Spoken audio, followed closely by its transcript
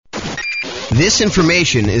This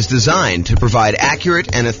information is designed to provide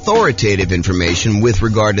accurate and authoritative information with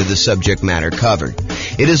regard to the subject matter covered.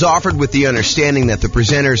 It is offered with the understanding that the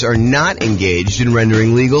presenters are not engaged in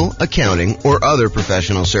rendering legal, accounting, or other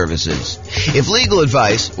professional services. If legal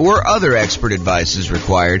advice or other expert advice is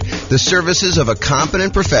required, the services of a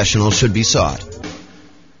competent professional should be sought.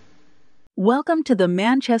 Welcome to the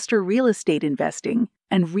Manchester Real Estate Investing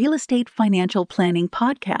and Real Estate Financial Planning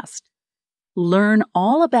podcast. Learn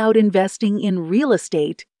all about investing in real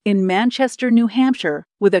estate in Manchester, New Hampshire,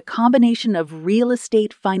 with a combination of real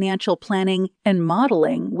estate financial planning and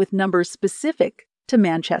modeling with numbers specific to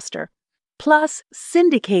Manchester, plus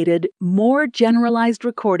syndicated, more generalized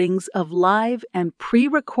recordings of live and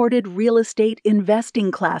pre-recorded real estate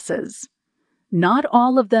investing classes. Not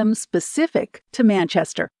all of them specific to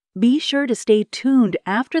Manchester. Be sure to stay tuned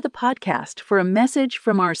after the podcast for a message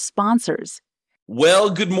from our sponsors. Well,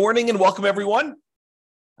 good morning and welcome, everyone.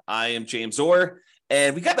 I am James Orr,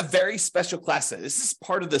 and we got a very special class today. This is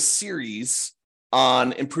part of the series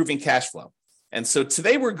on improving cash flow. And so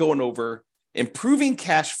today we're going over improving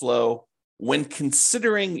cash flow when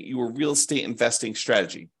considering your real estate investing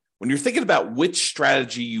strategy. When you're thinking about which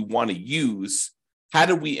strategy you want to use, how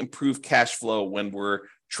do we improve cash flow when we're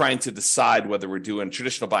trying to decide whether we're doing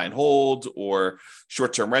traditional buy and hold or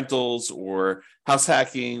short-term rentals or house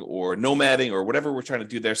hacking or nomading or whatever we're trying to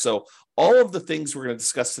do there. So all of the things we're going to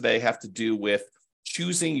discuss today have to do with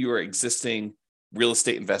choosing your existing real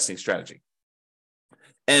estate investing strategy.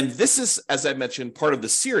 And this is, as I mentioned, part of the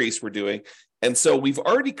series we're doing. And so we've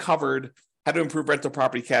already covered how to improve rental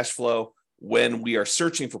property cash flow when we are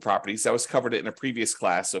searching for properties. That was covered in a previous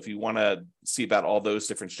class. So if you want to see about all those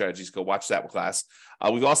different strategies, go watch that class.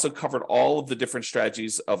 We've also covered all of the different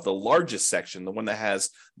strategies of the largest section, the one that has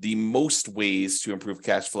the most ways to improve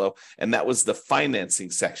cash flow, and that was the financing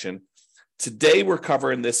section. Today, we're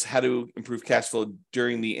covering this, how to improve cash flow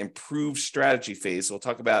during the improved strategy phase. So we'll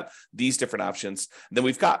talk about these different options. And then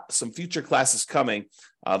we've got some future classes coming.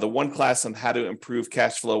 The one class on how to improve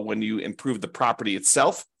cash flow when you improve the property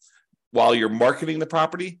itself, while you're marketing the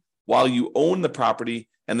property, while you own the property,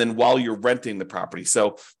 and then while you're renting the property.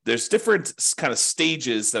 So there's different kind of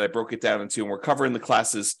stages that I broke it down into, and we're covering the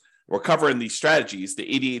classes, we're covering the strategies,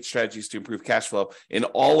 the 88 strategies to improve cash flow in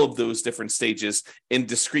all of those different stages in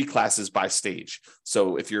discrete classes by stage.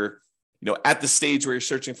 So if you're at the stage where you're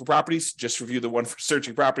searching for properties, just review the one for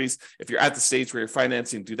searching properties. If you're at the stage where you're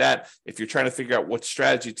financing, do that. If you're trying to figure out what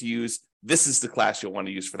strategy to use, this is the class you'll want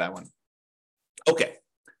to use for that one. Okay.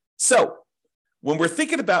 So when we're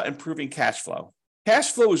thinking about improving cash flow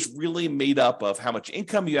is really made up of how much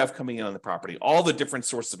income you have coming in on the property, all the different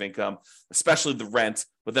sources of income, especially the rent,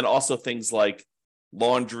 but then also things like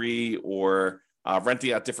laundry or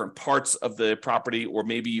renting out different parts of the property, or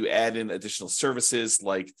maybe you add in additional services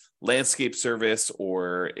like landscape service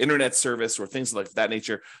or internet service or things like that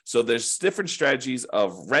nature. So there's different strategies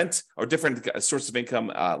of rent or different sources of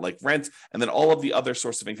income like rent, and then all of the other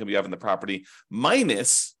sources of income you have in the property,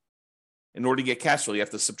 minus, in order to get cash flow, you have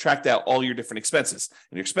to subtract out all your different expenses.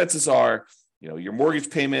 And your expenses are, your mortgage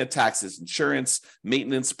payment, taxes, insurance,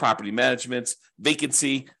 maintenance, property management,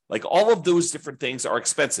 vacancy, like all of those different things are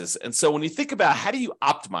expenses. And so when you think about how do you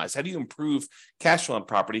optimize, how do you improve cash flow on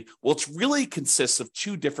property? Well, it really consists of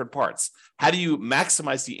two different parts. How do you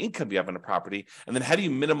maximize the income you have on a property? And then how do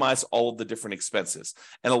you minimize all of the different expenses?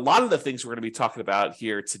 And a lot of the things we're going to be talking about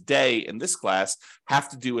here today in this class have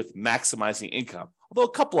to do with maximizing income. Although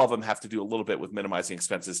a couple of them have to do a little bit with minimizing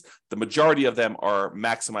expenses, the majority of them are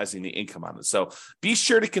maximizing the income on it. So be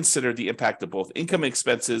sure to consider the impact of both income and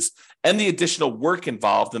expenses and the additional work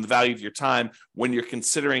involved and the value of your time when you're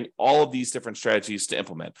considering all of these different strategies to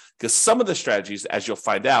implement. Because some of the strategies, as you'll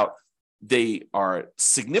find out, they are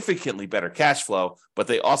significantly better cash flow, but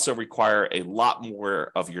they also require a lot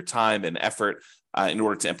more of your time and effort in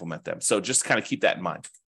order to implement them. So just kind of keep that in mind.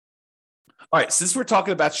 All right, since we're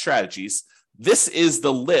talking about strategies, this is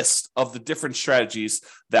the list of the different strategies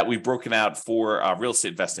that we've broken out for real estate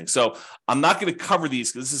investing. So I'm not going to cover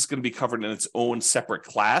these because this is going to be covered in its own separate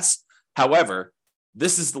class. However,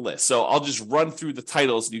 this is the list. So I'll just run through the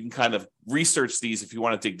titles and you can kind of research these if you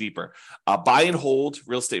want to dig deeper. Buy and hold,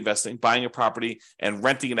 real estate investing, buying a property and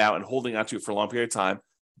renting it out and holding onto it for a long period of time.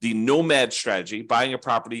 The nomad strategy, buying a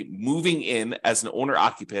property, moving in as an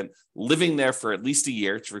owner-occupant, living there for at least a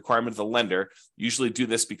year. It's a requirement of the lender. Usually do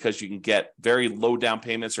this because you can get very low down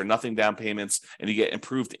payments or nothing down payments, and you get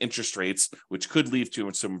improved interest rates, which could lead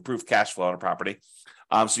to some improved cash flow on a property.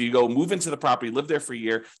 So you go move into the property, live there for a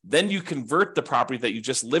year, then you convert the property that you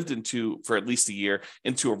just lived into for at least a year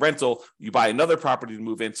into a rental. You buy another property to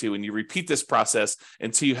move into, and you repeat this process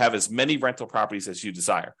until you have as many rental properties as you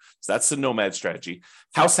desire. So that's the nomad strategy.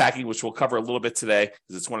 House hacking, which we'll cover a little bit today,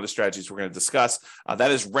 because it's one of the strategies we're going to discuss.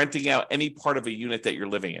 That is renting out any part of a unit that you're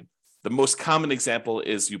living in. The most common example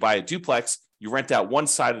is you buy a duplex, you rent out one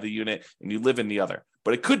side of the unit, and you live in the other.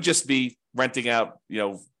 But it could just be renting out,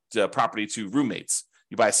 the property to roommates.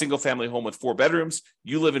 You buy a single family home with 4 bedrooms,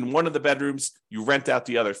 you live in one of the bedrooms, you rent out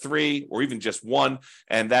the other 3 or even just one,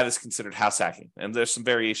 and that is considered house hacking. And there's some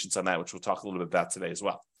variations on that, which we'll talk a little bit about today as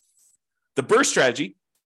well. The BRRRR strategy: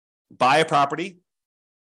 buy a property,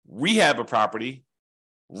 rehab a property,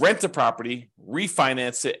 rent a property,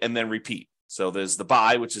 refinance it, and then repeat. So there's the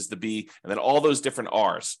buy, which is the B, and then all those different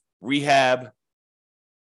R's: rehab,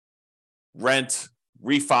 rent,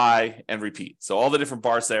 refi, and repeat. So all the different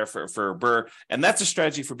bars there for BRRRR. And that's a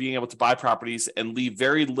strategy for being able to buy properties and leave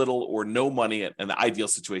very little or no money in the ideal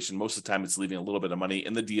situation. Most of the time, it's leaving a little bit of money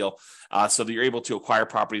in the deal so that you're able to acquire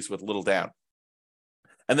properties with little down.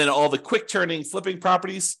 And then all the quick turning, flipping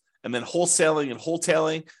properties, and then wholesaling and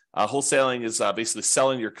wholetailing. Wholesaling is basically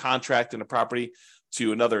selling your contract in a property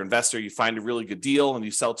to another investor. You find a really good deal and you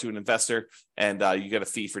sell to an investor, and you get a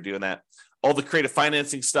fee for doing that. All the creative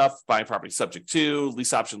financing stuff: buying property subject to,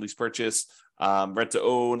 lease option, lease purchase, rent to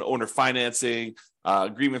own, owner financing,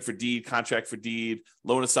 agreement for deed, contract for deed,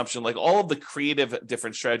 loan assumption, like all of the creative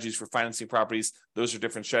different strategies for financing properties. Those are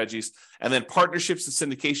different strategies. And then partnerships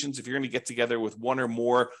and syndications: if you're going to get together with one or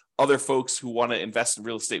more other folks who want to invest in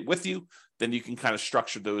real estate with you, then you can kind of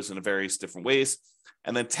structure those in various different ways.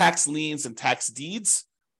 And then tax liens and tax deeds: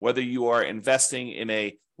 whether you are investing in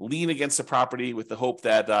a lien against a property with the hope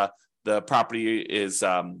that the property is,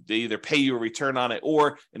 they either pay you a return on it,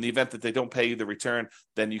 or in the event that they don't pay you the return,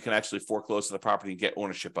 then you can actually foreclose on the property and get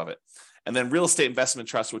ownership of it. And then real estate investment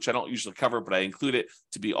trust, which I don't usually cover, but I include it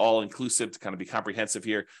to be all inclusive, to kind of be comprehensive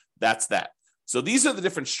here. That's that. So these are the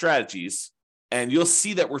different strategies. And you'll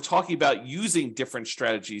see that we're talking about using different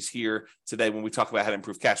strategies here today when we talk about how to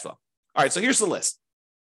improve cash flow. All right, so here's the list.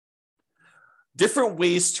 Different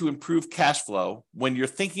ways to improve cash flow when you're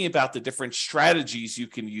thinking about the different strategies you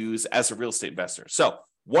can use as a real estate investor. So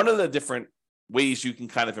one of the different ways you can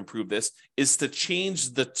kind of improve this is to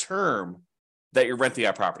change the term that you're renting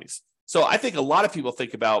out properties. So I think a lot of people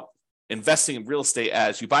think about investing in real estate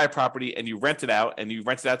as you buy a property and you rent it out, and you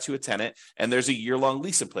rent it out to a tenant, and there's a year-long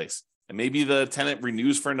lease in place. And maybe the tenant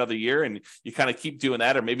renews for another year, and you kind of keep doing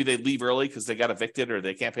that, or maybe they leave early because they got evicted or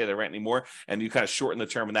they can't pay their rent anymore, and you kind of shorten the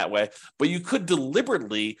term in that way. But you could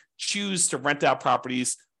deliberately choose to rent out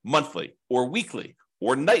properties monthly or weekly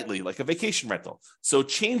or nightly, like a vacation rental. So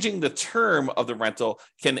changing the term of the rental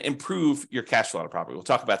can improve your cash flow on a property. We'll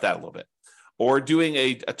talk about that a little bit. Or doing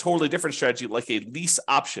a totally different strategy, like a lease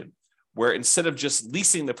option, where instead of just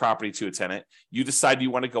leasing the property to a tenant, you decide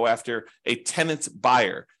you want to go after a tenant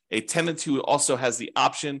buyer, a tenant who also has the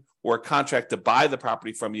option or a contract to buy the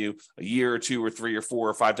property from you a year or 2 or 3 or 4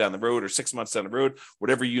 or 5 down the road, or 6 months down the road,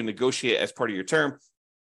 whatever you negotiate as part of your term.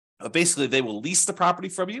 Basically, they will lease the property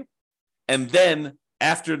from you, and then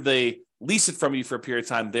after they lease it from you for a period of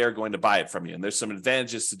time, they're going to buy it from you. And there's some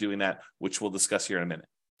advantages to doing that, which we'll discuss here in a minute.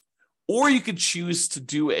 Or you could choose to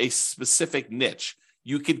do a specific niche.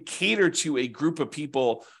 You could cater to a group of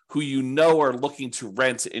people who you know are looking to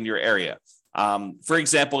rent in your area. For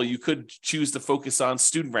example, you could choose to focus on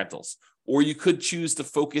student rentals, or you could choose to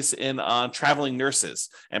focus in on traveling nurses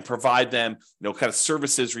and provide them, kind of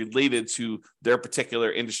services related to their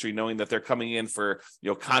particular industry, knowing that they're coming in for,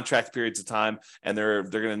 contract periods of time, and they're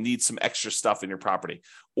going to need some extra stuff in your property.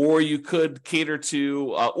 Or you could cater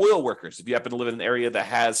to oil workers if you happen to live in an area that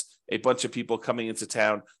has a bunch of people coming into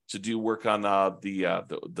town to do work on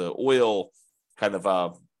the oil kind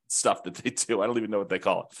of stuff that they do. I don't even know what they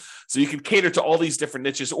call it. So you can cater to all these different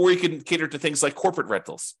niches, or you can cater to things like corporate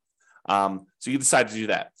rentals. So you decide to do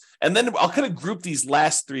that. And then I'll kind of group these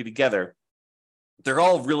last 3 together. They're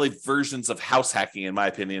all really versions of house hacking, in my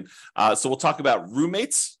opinion. So we'll talk about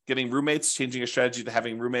roommates, getting roommates, changing a strategy to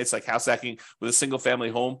having roommates, like house hacking with a single family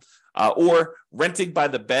home, or renting by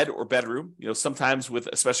the bed or bedroom. Sometimes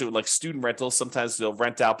especially with like student rentals, sometimes they'll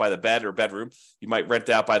rent out by the bed or bedroom. You might rent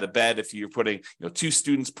out by the bed if you're putting 2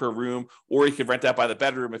 students per room, or you could rent out by the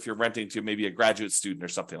bedroom if you're renting to maybe a graduate student or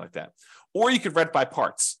something like that. Or you could rent by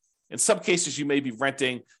parts. In some cases, you may be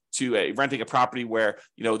renting to renting a property where,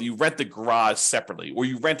 you rent the garage separately, or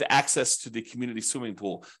you rent access to the community swimming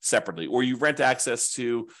pool separately, or you rent access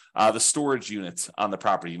to the storage units on the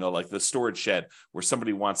property, like the storage shed where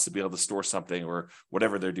somebody wants to be able to store something or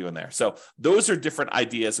whatever they're doing there. So those are different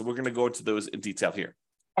ideas, and we're going to go into those in detail here.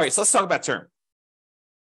 All right, so let's talk about term.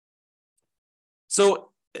 So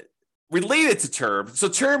related to term, so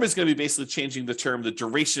term is going to be basically changing the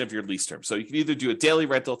duration of your lease term. So you can either do a daily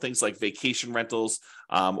rental, things like vacation rentals,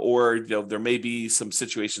 or there may be some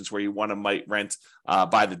situations where you might rent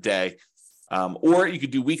by the day, or you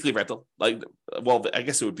could do weekly rental. I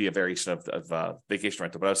guess it would be a variation of vacation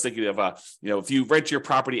rental. But I was thinking of if you rent your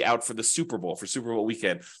property out for the Super Bowl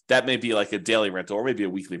weekend, that may be like a daily rental or maybe a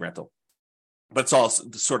weekly rental. But it's all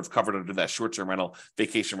sort of covered under that short-term rental,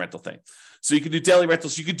 vacation rental thing. So you can do daily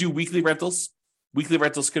rentals. You could do weekly rentals. Weekly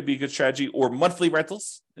rentals could be a good strategy, or monthly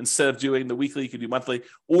rentals. Instead of doing the weekly, you could do monthly.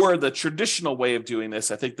 Or the traditional way of doing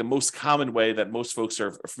this, I think the most common way that most folks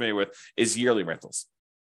are familiar with, is yearly rentals.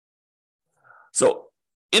 So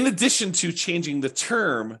in addition to changing the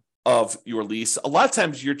term of your lease, a lot of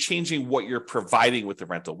times you're changing what you're providing with the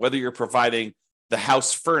rental, whether you're providing the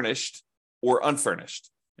house furnished or unfurnished.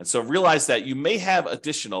 And so realize that you may have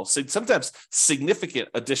sometimes significant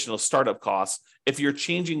additional startup costs if you're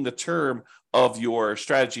changing the term of your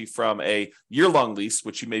strategy from a year-long lease,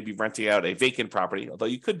 which you may be renting out a vacant property, although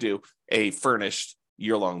you could do a furnished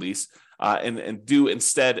year-long lease, and do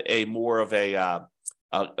instead a more of a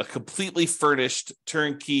completely furnished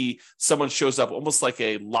turnkey. Someone shows up almost like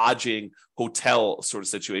a lodging hotel sort of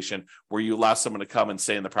situation where you allow someone to come and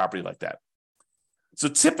stay in the property like that. So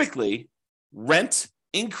typically, rent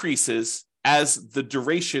increases as the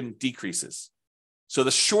duration decreases. So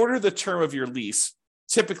the shorter the term of your lease,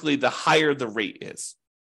 typically the higher the rate is.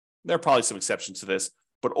 There are probably some exceptions to this,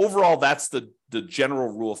 but overall, that's the general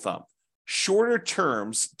rule of thumb. Shorter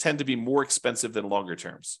terms tend to be more expensive than longer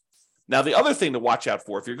terms. Now, the other thing to watch out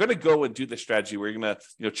for, if you're going to go and do the strategy where you're going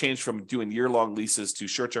to change from doing year-long leases to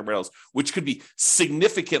short-term rentals, which could be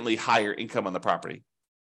significantly higher income on the property,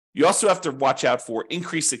 you also have to watch out for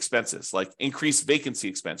increased expenses, like increased vacancy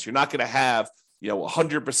expense. You're not going to have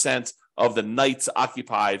 100% of the nights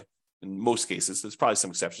occupied in most cases. There's probably some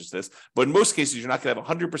exceptions to this, but in most cases, you're not going to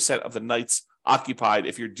have 100% of the nights occupied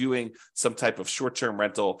if you're doing some type of short-term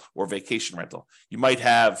rental or vacation rental. You might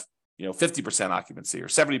have 50% occupancy or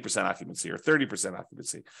 70% occupancy or 30%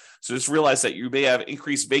 occupancy. So just realize that you may have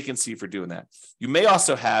increased vacancy for doing that. You may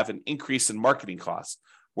also have an increase in marketing costs.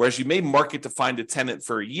 Whereas you may market to find a tenant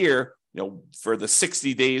for a year, for the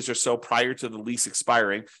 60 days or so prior to the lease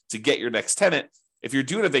expiring to get your next tenant. If you're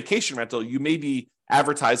doing a vacation rental, you may be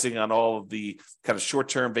advertising on all of the kind of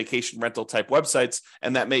short-term vacation rental type websites,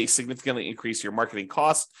 and that may significantly increase your marketing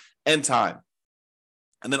costs and time.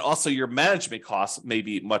 And then also your management costs may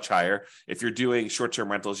be much higher. If you're doing short-term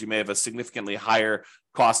rentals, you may have a significantly higher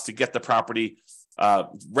cost to get the property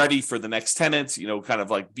ready for the next tenants, kind of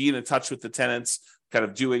like being in touch with the tenants, kind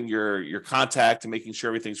of doing your contact and making sure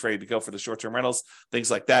everything's ready to go for the short-term rentals. Things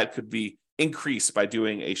like that could be increased by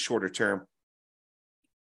doing a shorter term.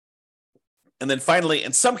 And then finally,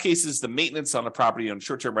 in some cases, the maintenance on the property on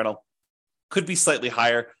short-term rental could be slightly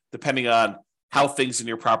higher depending on how things in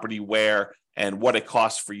your property wear and what it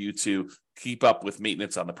costs for you to keep up with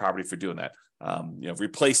maintenance on the property for doing that.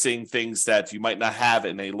 Replacing things that you might not have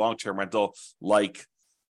in a long-term rental, like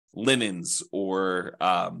linens or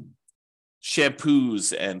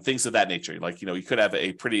shampoos and things of that nature. You could have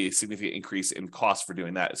a pretty significant increase in cost for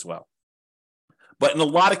doing that as well. But in a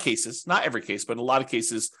lot of cases, not every case, but in a lot of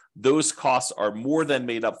cases, those costs are more than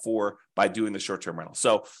made up for by doing the short-term rental.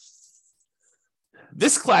 So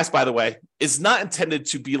this class, by the way, is not intended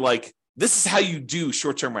to be like, this is how you do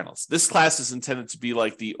short-term rentals. This class is intended to be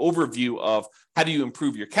like the overview of how do you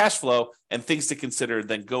improve your cash flow and things to consider,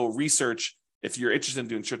 then go research. If you're interested in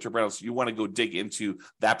doing short-term rentals, you want to go dig into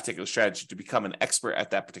that particular strategy to become an expert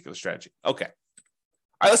at that particular strategy. Okay. All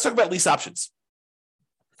right, let's talk about lease options.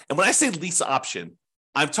 And when I say lease option,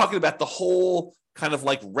 I'm talking about the whole kind of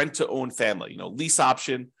like rent-to-own family. Lease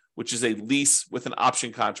option, which is a lease with an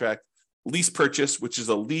option contract. Lease purchase, which is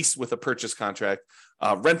a lease with a purchase contract.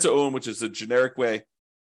 Rent-to-own, which is a generic way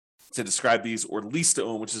to describe these, or lease to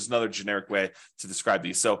own, which is another generic way to describe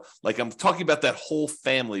these. So I'm talking about that whole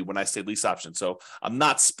family when I say lease option. So I'm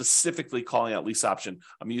not specifically calling out lease option.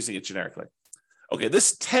 I'm using it generically. Okay,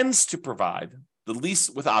 this tends to provide the lease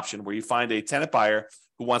with option where you find a tenant buyer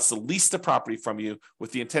who wants to lease the property from you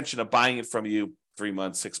with the intention of buying it from you 3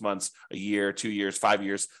 months, 6 months, a year, 2 years, 5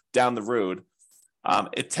 years down the road.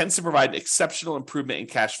 It tends to provide exceptional improvement in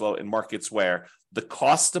cash flow in markets where the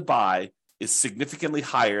cost to buy is significantly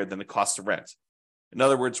higher than the cost to rent. In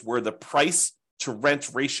other words, where the price to rent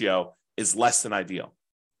ratio is less than ideal.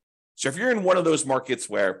 So if you're in one of those markets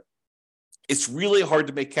where it's really hard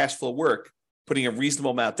to make cash flow work, putting a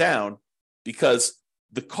reasonable amount down, because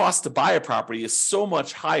the cost to buy a property is so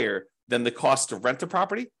much higher than the cost to rent a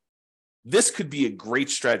property, this could be a great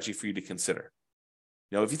strategy for you to consider.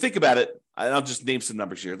 If you think about it, and I'll just name some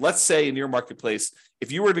numbers here. Let's say in your marketplace,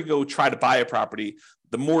 if you were to go try to buy a property,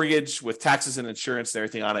 the mortgage with taxes and insurance and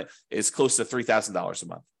everything on it is close to $3,000 a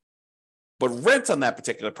month. But rent on that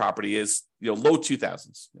particular property is, low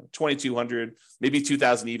 2000s, 2,200, maybe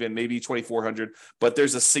 2,000 even, maybe 2,400. But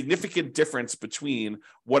there's a significant difference between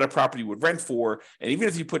what a property would rent for, and even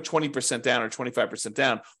if you put 20% down or 25%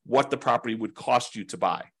 down, what the property would cost you to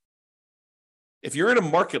buy. If you're in a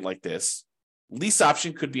market like this, lease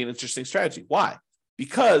option could be an interesting strategy. Why?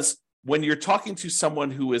 Because when you're talking to someone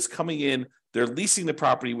who is coming in, they're leasing the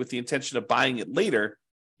property with the intention of buying it later,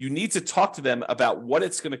 you need to talk to them about what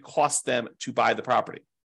it's going to cost them to buy the property.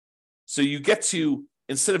 So you get to,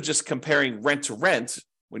 instead of just comparing rent to rent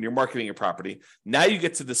when you're marketing your property, now you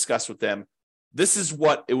get to discuss with them, this is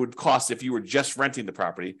what it would cost if you were just renting the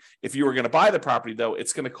property. If you were going to buy the property, though,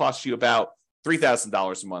 it's going to cost you about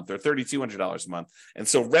 $3,000 a month or $3,200 a month. And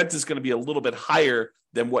so rent is going to be a little bit higher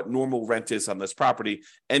than what normal rent is on this property,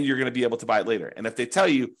 and you're going to be able to buy it later. And if they tell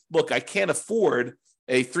you, look, I can't afford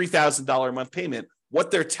a $3,000 a month payment,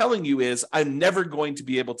 what they're telling you is, I'm never going to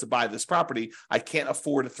be able to buy this property. I can't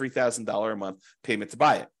afford a $3,000 a month payment to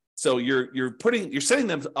buy it. So you're setting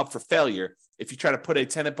them up for failure if you try to put a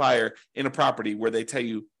tenant buyer in a property where they tell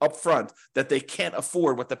you up front that they can't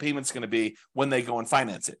afford what the payment's going to be when they go and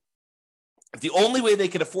finance it. If the only way they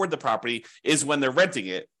can afford the property is when they're renting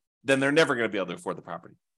it, then they're never going to be able to afford the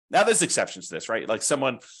property. Now, there's exceptions to this, right? Like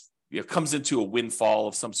someone comes into a windfall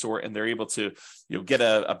of some sort and they're able to get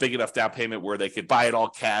a big enough down payment where they could buy it all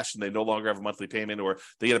cash and they no longer have a monthly payment, or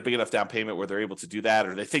they get a big enough down payment where they're able to do that,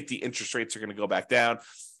 or they think the interest rates are going to go back down.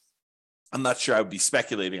 I'm not sure I would be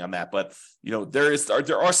speculating on that, but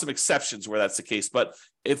there are some exceptions where that's the case. But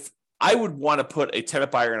if I would want to put a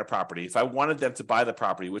tenant buyer in a property, if I wanted them to buy the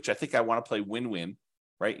property, which I think I want to play win-win,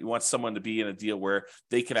 right? You want someone to be in a deal where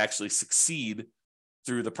they can actually succeed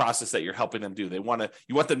through the process that you're helping them do. You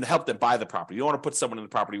want them to help them buy the property. You don't want to put someone in the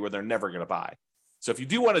property where they're never going to buy. So if you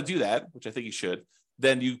do want to do that, which I think you should,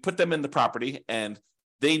 then you put them in the property and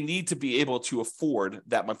they need to be able to afford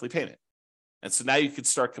that monthly payment. And so now you can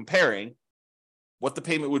start comparing what the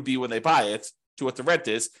payment would be when they buy it to what the rent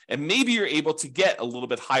is. And maybe you're able to get a little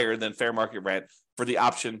bit higher than fair market rent for the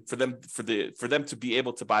option for them to be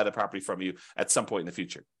able to buy the property from you at some point in the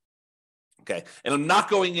future. Okay. And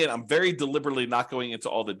I'm very deliberately not going into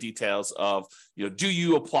all the details of, do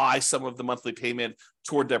you apply some of the monthly payment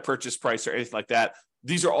toward their purchase price or anything like that?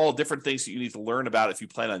 These are all different things that you need to learn about if you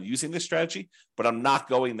plan on using this strategy, but I'm not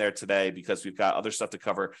going there today because we've got other stuff to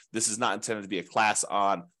cover. This is not intended to be a class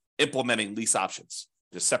on implementing lease options.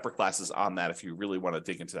 There's separate classes on that if you really want to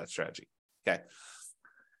dig into that strategy. Okay.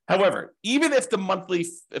 However, even if the monthly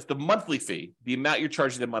fee, the amount you're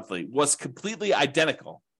charging them monthly, was completely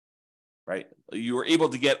identical, right? You were able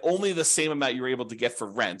to get only the same amount you were able to get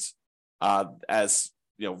for rent as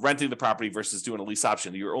renting the property versus doing a lease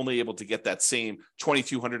option. You're only able to get that same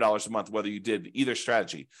 $2,200 a month, whether you did either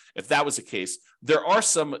strategy. If that was the case, there are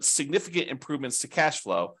some significant improvements to cash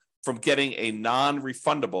flow from getting a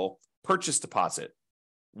non-refundable purchase deposit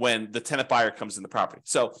when the tenant buyer comes in the property.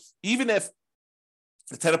 So even if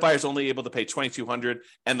the tenant buyer is only able to pay $2,200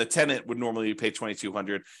 and the tenant would normally pay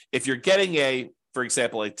 $2,200, if you're getting for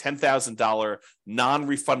example, a $10,000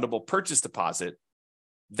 non-refundable purchase deposit,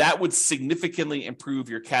 that would significantly improve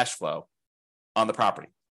your cash flow on the property.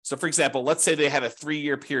 So for example, let's say they had a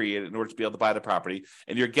 3-year period in order to be able to buy the property,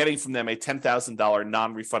 and you're getting from them a $10,000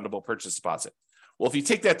 non-refundable purchase deposit. Well, if you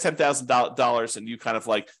take that $10,000 and you kind of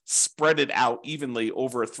like spread it out evenly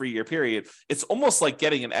over a 3-year period, it's almost like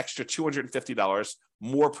getting an extra $250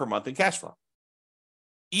 more per month in cash flow.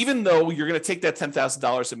 Even though you're going to take that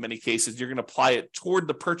 $10,000 in many cases, you're going to apply it toward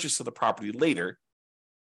the purchase of the property later.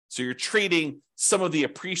 So you're trading some of the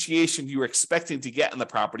appreciation you were expecting to get in the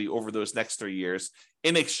property over those next 3 years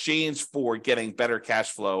in exchange for getting better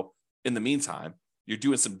cash flow in the meantime. You're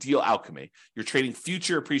doing some deal alchemy. You're trading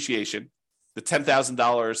future appreciation, the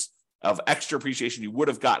 $10,000 of extra appreciation you would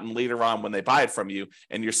have gotten later on when they buy it from you.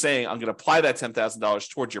 And you're saying, I'm going to apply that $10,000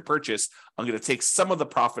 towards your purchase. I'm going to take some of the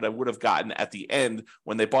profit I would have gotten at the end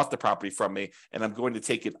when they bought the property from me, and I'm going to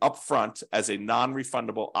take it up front as a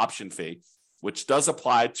non-refundable option fee, which does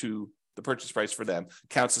apply to the purchase price for them,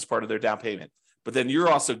 counts as part of their down payment. But then you're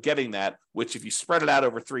also getting that, which if you spread it out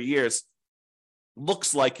over 3 years,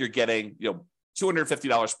 looks like you're getting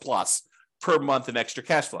 $250 plus per month in extra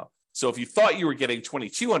cash flow. So if you thought you were getting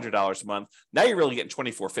 $2,200 a month, now you're really getting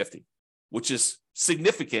 $2,450, which is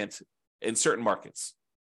significant in certain markets,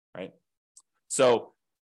 right? So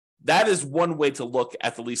that is one way to look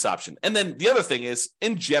at the lease option. And then the other thing is,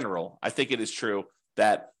 in general, I think it is true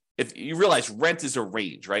that if you realize rent is a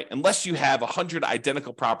range, right? Unless you have 100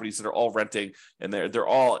 identical properties that are all renting and they're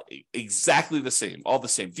all exactly the same, all the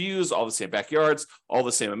same views, all the same backyards, all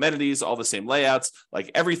the same amenities, all the same layouts,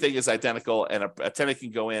 like everything is identical, and a tenant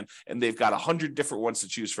can go in and they've got 100 different ones to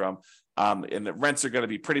choose from. And the rents are going to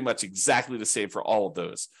be pretty much exactly the same for all of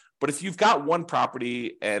those. But if you've got one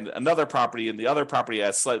property and another property, and the other property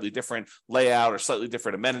has slightly different layout or slightly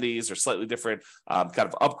different amenities or slightly different kind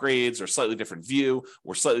of upgrades or slightly different view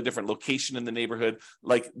or slightly different location in the neighborhood,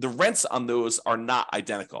 like the rents on those are not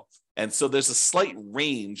identical. And so there's a slight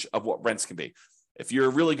range of what rents can be. If you're a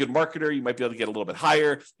really good marketer, you might be able to get a little bit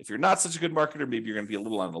higher. If you're not such a good marketer, maybe you're going to be a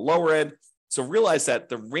little on the lower end. So realize that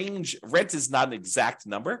the range, rent is not an exact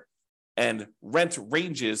number, and rent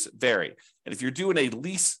ranges vary. And if you're doing a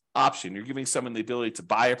lease option, you're giving someone the ability to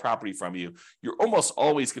buy a property from you, you're almost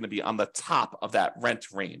always going to be on the top of that rent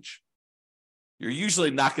range. You're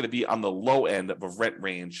usually not going to be on the low end of a rent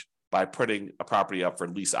range by putting a property up for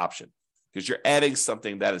lease option, because you're adding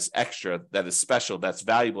something that is extra, that is special, that's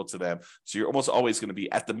valuable to them. So you're almost always going to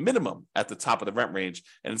be at the minimum at the top of the rent range.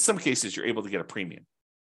 And in some cases, you're able to get a premium.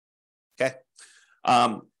 Okay.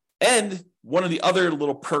 And one of the other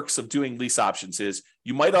little perks of doing lease options is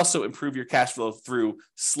you might also improve your cash flow through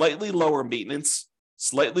slightly lower maintenance,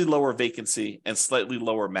 slightly lower vacancy, and slightly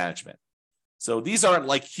lower management. So these aren't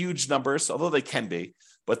like huge numbers, although they can be,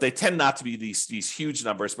 but they tend not to be these huge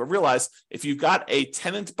numbers. But realize if you've got a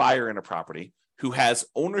tenant buyer in a property who has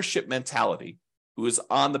ownership mentality, who is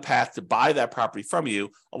on the path to buy that property from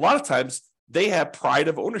you, a lot of times they have pride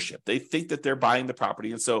of ownership. They think that they're buying the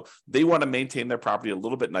property, and so they want to maintain their property a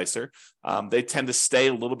little bit nicer. They tend to stay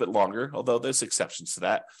a little bit longer, although there's exceptions to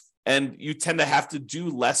that. And you tend to have to do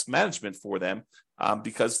less management for them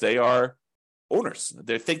because they are owners.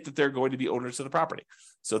 They think that they're going to be owners of the property.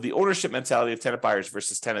 So the ownership mentality of tenant buyers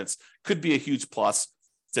versus tenants could be a huge plus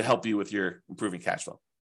to help you with your improving cash flow.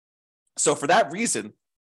 So for that reason,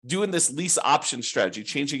 doing this lease option strategy,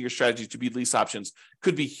 changing your strategy to be lease options,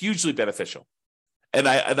 could be hugely beneficial. And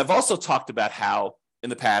I've also talked about how in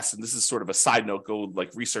the past, and this is sort of a side note, go like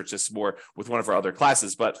research this more with one of our other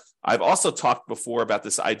classes, but I've also talked before about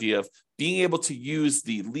this idea of being able to use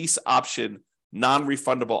the lease option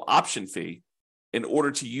non-refundable option fee in order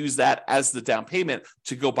to use that as the down payment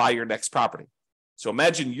to go buy your next property. So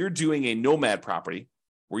imagine you're doing a nomad property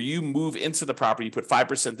where you move into the property, you put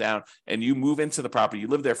 5% down, and you move into the property, you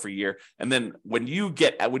live there for a year. And then when you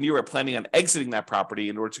are planning on exiting that property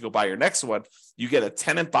in order to go buy your next one, you get a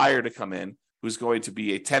tenant buyer to come in who's going to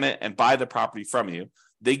be a tenant and buy the property from you.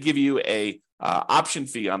 They give you a option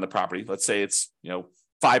fee on the property. Let's say it's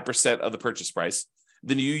 5% of the purchase price.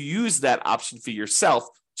 Then you use that option fee yourself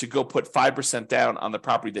to go put 5% down on the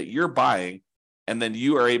property that you're buying, and then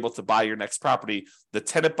you are able to buy your next property. The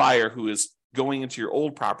tenant buyer who is going into your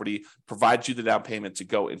old property provides you the down payment to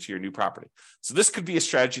go into your new property. So this could be a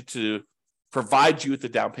strategy to provide you with the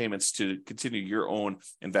down payments to continue your own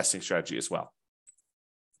investing strategy as well.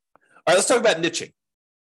 All right, let's talk about niching.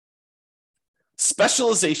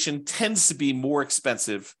 Specialization tends to be more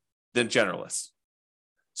expensive than generalists.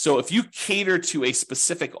 So if you cater to a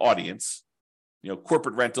specific audience,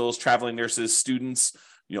 corporate rentals, traveling nurses, students,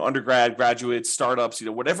 undergrad, graduates, startups,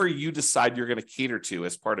 whatever you decide you're going to cater to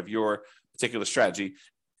as part of your particular strategy,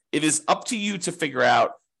 it is up to you to figure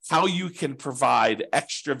out how you can provide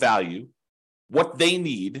extra value, what they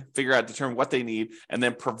need, determine what they need, and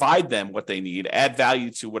then provide them what they need, add value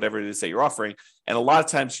to whatever it is that you're offering. And a lot of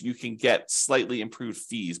times you can get slightly improved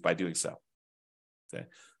fees by doing so. Okay.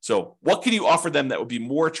 So what can you offer them that would be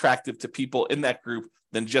more attractive to people in that group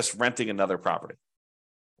than just renting another property?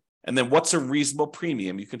 And then what's a reasonable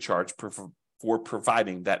premium you can charge for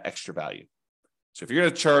providing that extra value? So if you're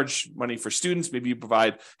going to charge money for students, maybe you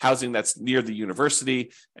provide housing that's near the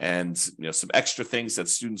university and some extra things that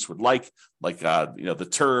students would like the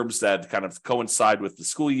terms that kind of coincide with the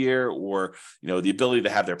school year, or the ability to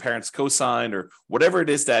have their parents co-sign, or whatever it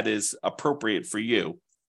is that is appropriate for you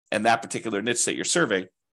and that particular niche that you're serving.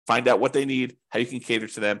 Find out what they need, how you can cater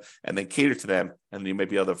to them, and then cater to them, and you may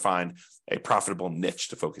be able to find a profitable niche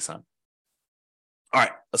to focus on. All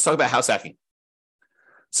right, let's talk about house hacking.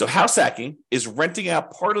 So house hacking is renting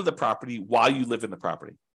out part of the property while you live in the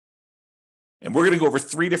property. And we're going to go over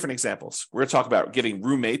 3 different examples. We're going to talk about getting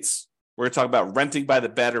roommates. We're going to talk about renting by the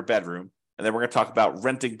bed or bedroom. And then we're going to talk about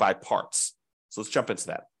renting by parts. So let's jump into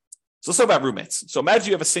that. So let's talk about roommates. So imagine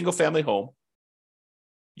you have a single family home.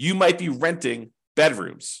 You might be renting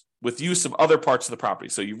bedrooms with use of other parts of the property.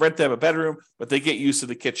 So you rent them a bedroom, but they get use of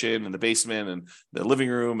the kitchen and the basement and the living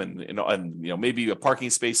room and maybe a parking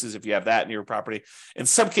spaces if you have that in your property. In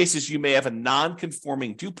some cases, you may have a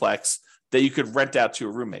non-conforming duplex that you could rent out to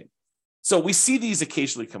a roommate. So we see these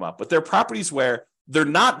occasionally come up, but they're properties where they're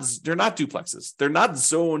not duplexes. They're not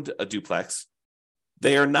zoned a duplex.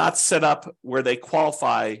 They are not set up where they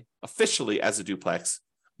qualify officially as a duplex,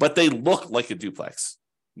 but they look like a duplex.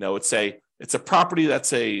 It's a property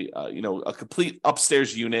that's a complete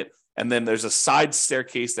upstairs unit, and then there's a side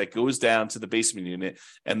staircase that goes down to the basement unit,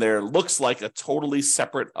 and there looks like a totally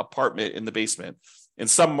separate apartment in the basement. In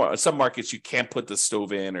some markets, you can't put the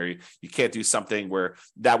stove in, or you can't do something where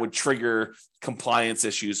that would trigger compliance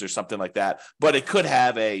issues or something like that. But it could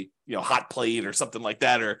have a hot plate or something like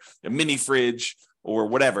that, or a mini fridge or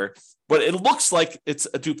whatever. But it looks like it's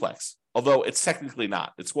a duplex, although it's technically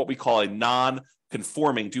not. It's what we call a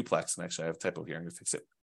non-conforming duplex. And actually, I have a typo here. I'm going to fix it.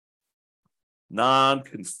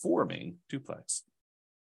 Non-conforming duplex.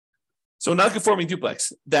 So non-conforming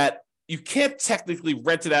duplex that you can't technically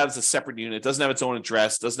rent it out as a separate unit. It doesn't have its own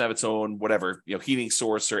address, doesn't have its own whatever, heating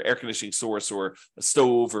source or air conditioning source or a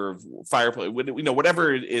stove or fireplace,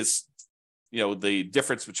 whatever it is, the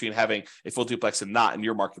difference between having a full duplex and not in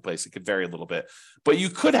your marketplace. It could vary a little bit, but you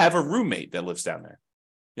could have a roommate that lives down there.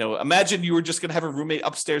 Imagine you were just going to have a roommate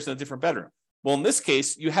upstairs in a different bedroom. Well, in this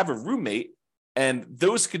case, you have a roommate, and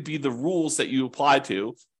those could be the rules that you apply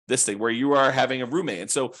to this thing where you are having a roommate.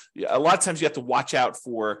 And so a lot of times you have to watch out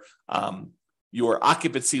for your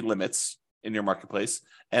occupancy limits in your marketplace,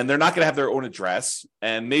 and they're not going to have their own address.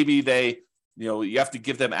 And maybe you have to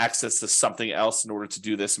give them access to something else in order to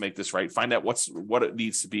do this, make this right. Find out what it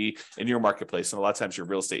needs to be in your marketplace. And a lot of times your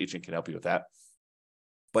real estate agent can help you with that.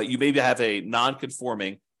 But you maybe have a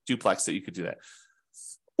non-conforming duplex that you could do that.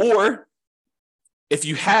 Or if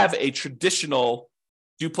you have a traditional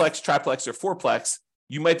duplex, triplex, or fourplex,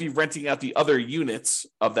 you might be renting out the other units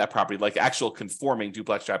of that property, like actual conforming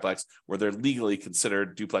duplex, triplex, where they're legally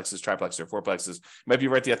considered duplexes, triplexes, or fourplexes. You might be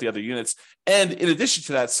renting out the other units. And in addition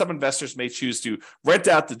to that, some investors may choose to rent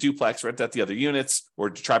out the duplex, rent out the other units, or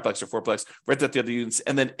triplex or fourplex, rent out the other units.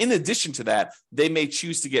 And then in addition to that, they may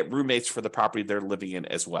choose to get roommates for the property they're living in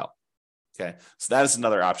as well. Okay, so that is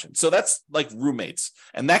another option. So that's like roommates,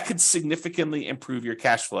 and that could significantly improve your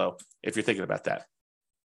cash flow if you're thinking about that.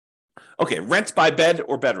 Okay, rent by bed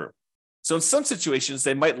or bedroom. So in some situations,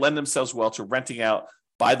 they might lend themselves well to renting out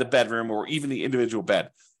by the bedroom or even the individual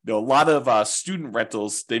bed. A lot of student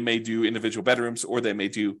rentals, they may do individual bedrooms, or they may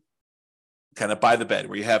do kind of by the bed,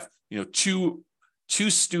 where you have two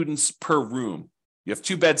students per room. You have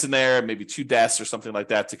two beds in there, maybe two desks or something like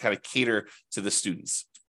that to kind of cater to the students.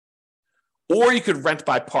 Or you could rent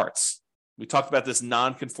by parts. We talked about this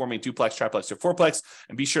non-conforming duplex, triplex, or fourplex,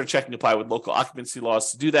 and be sure to check and apply with local occupancy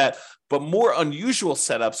laws to do that. But more unusual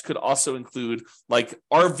setups could also include like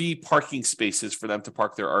RV parking spaces for them to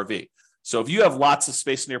park their RV. So if you have lots of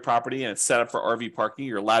space in your property and it's set up for RV parking,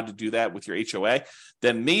 you're allowed to do that with your HOA,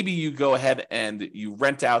 then maybe you go ahead and you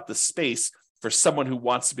rent out the space for someone who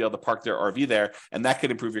wants to be able to park their RV there, and that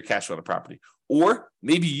could improve your cash flow on the property. Or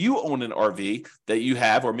maybe you own an RV that you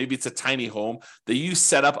have, or maybe it's a tiny home that you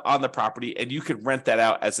set up on the property, and you could rent that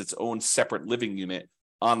out as its own separate living unit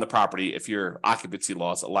on the property if your occupancy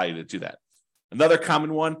laws allow you to do that. Another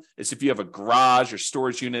common one is if you have a garage or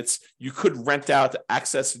storage units, you could rent out the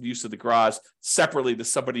access and use of the garage separately to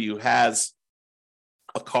somebody who has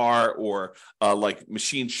a car or like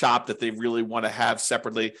machine shop that they really want to have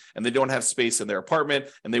separately, and they don't have space in their apartment,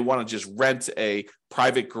 and they want to just rent a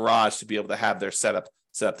private garage to be able to have their setup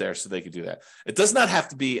there so they can do that. It does not have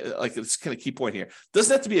to be, like, it's kind of key point here, it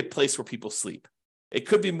doesn't have to be a place where people sleep. It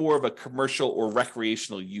could be more of a commercial or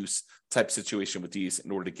recreational use type situation with these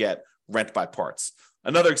in order to get rent by parts.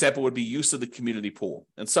 Another example would be use of the community pool.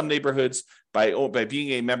 In some neighborhoods, by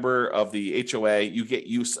being a member of the HOA, you get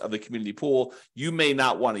use of the community pool. You may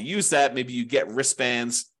not want to use that. Maybe you get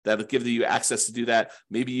wristbands that'll give you access to do that.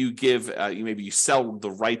 Maybe you maybe you sell the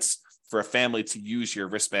rights for a family to use your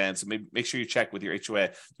wristbands. So maybe make sure you check with your HOA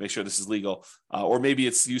to make sure this is legal. Or maybe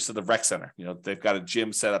it's use of the rec center. They've got a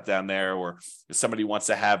gym set up down there, or if somebody wants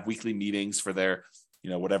to have weekly meetings for their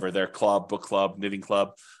whatever, their club, book club, knitting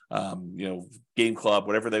club, game club,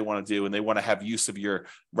 whatever they want to do, and they want to have use of your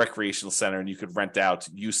recreational center, and you could rent out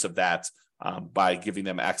use of that by giving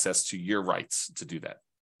them access to your rights to do that.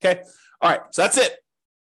 Okay. All right. So that's it.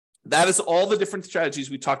 That is all the different strategies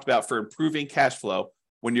we talked about for improving cash flow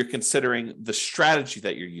when you're considering the strategy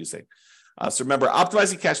that you're using. So remember,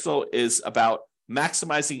 optimizing cash flow is about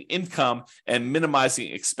maximizing income and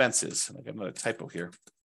minimizing expenses. And I got another typo here.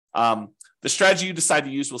 The strategy you decide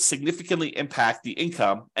to use will significantly impact the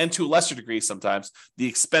income and, to a lesser degree, sometimes the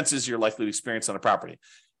expenses you're likely to experience on a property.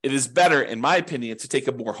 It is better, in my opinion, to take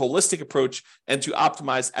a more holistic approach and to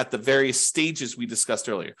optimize at the various stages we discussed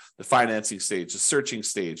earlier: the financing stage, the searching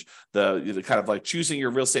stage, the kind of like choosing your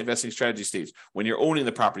real estate investing strategy stage, when you're owning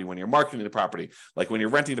the property, when you're marketing the property, like when you're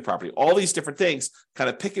renting the property. All these different things, kind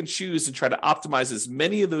of pick and choose and try to optimize as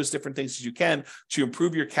many of those different things as you can to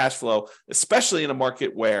improve your cash flow, especially in a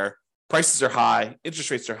market where prices are high, interest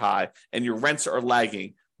rates are high, and your rents are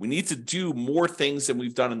lagging. We need to do more things than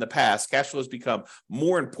we've done in the past. Cash flow has become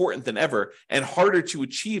more important than ever and harder to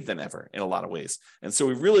achieve than ever in a lot of ways. And so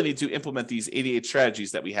we really need to implement these 88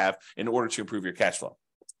 strategies that we have in order to improve your cash flow.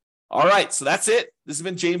 All right, so that's it. This has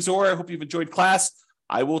been James Orr. I hope you've enjoyed class.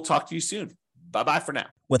 I will talk to you soon. Bye-bye for now.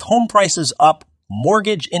 With home prices up,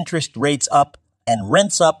 mortgage interest rates up, and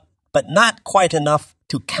rents up, but not quite enough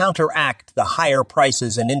to counteract the higher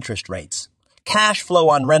prices and interest rates, cash flow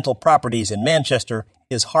on rental properties in Manchester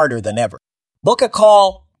is harder than ever. Book a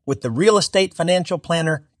call with the Real Estate Financial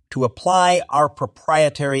Planner to apply our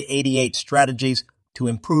proprietary 88 strategies to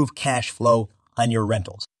improve cash flow on your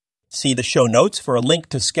rentals. See the show notes for a link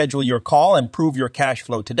to schedule your call and improve your cash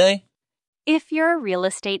flow today. If you're a real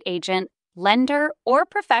estate agent, lender, or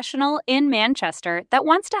professional in Manchester that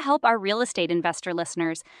wants to help our real estate investor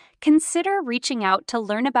listeners, consider reaching out to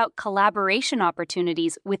learn about collaboration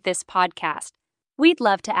opportunities with this podcast. We'd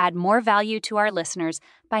love to add more value to our listeners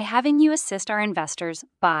by having you assist our investors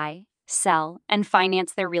buy, sell, and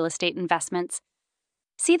finance their real estate investments.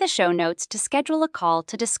 See the show notes to schedule a call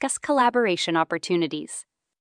to discuss collaboration opportunities.